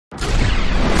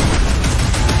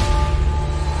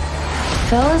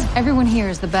Fellas, everyone here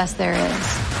is the best there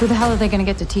is. Who the hell are they gonna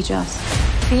get to teach us?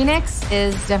 Phoenix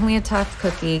is definitely a tough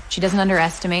cookie. She doesn't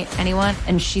underestimate anyone,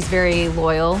 and she's very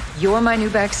loyal. You're my new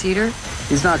backseater.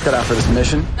 He's not cut out for this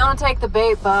mission. Don't take the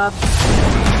bait, Bob.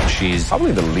 She's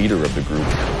probably the leader of the group.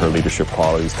 Her leadership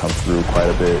qualities come through quite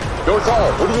a bit. Your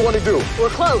call. What do you want to do? We're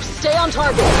close. Stay on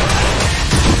target.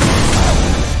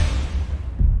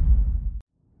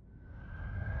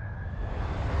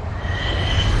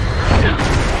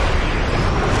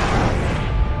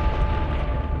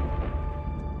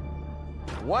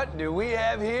 What do we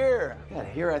have here? Yeah,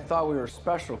 here I thought we were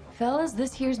special. Fellas,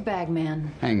 this here's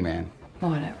Bagman. Hangman.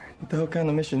 Whatever. What the hell kind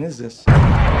of mission is this?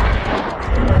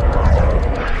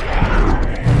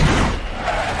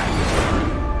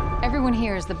 Everyone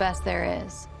here is the best there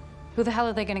is. Who the hell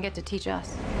are they gonna get to teach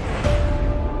us?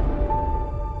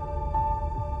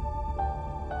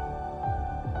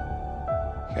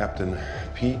 Captain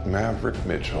Pete Maverick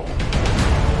Mitchell.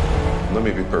 Let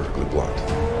me be perfectly blunt.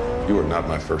 You are not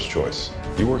my first choice.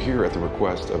 You are here at the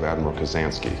request of Admiral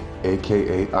Kazansky,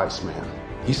 a.k.a. Iceman.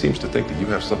 He seems to think that you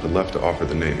have something left to offer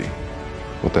the Navy.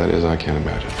 What that is, I can't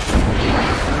imagine.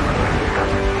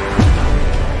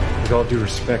 With all due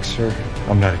respect, sir,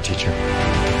 I'm not a teacher.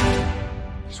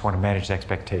 Just want to manage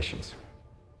expectations.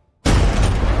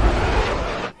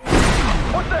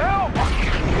 What the hell?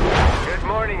 Good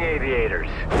morning, aviators.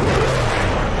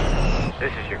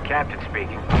 This is your captain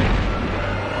speaking.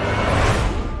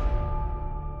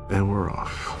 And we're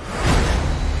off.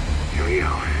 Here we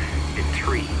go. In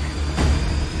 3,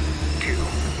 2,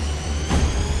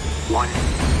 1.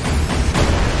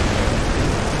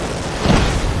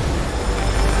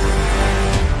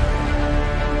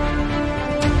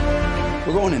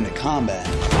 We're going into combat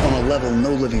on a level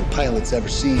no living pilot's ever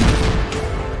seen.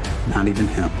 Not even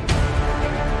him.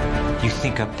 You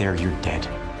think up there you're dead.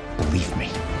 Believe me.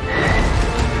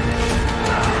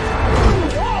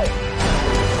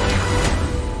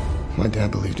 My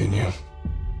dad believed in you.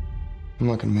 I'm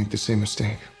not gonna make the same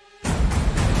mistake.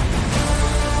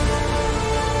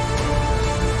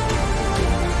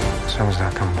 Someone's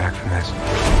not coming back from this.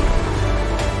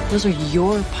 Those are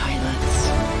your pilots.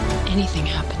 Anything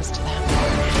happens to them.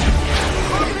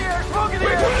 Smoke in the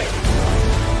air!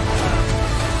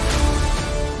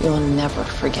 You'll never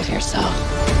forgive yourself.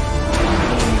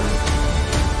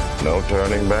 No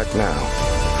turning back now.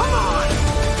 Come on!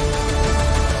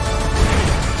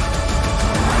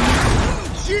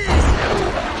 Jeez!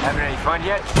 Having any fun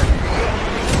yet?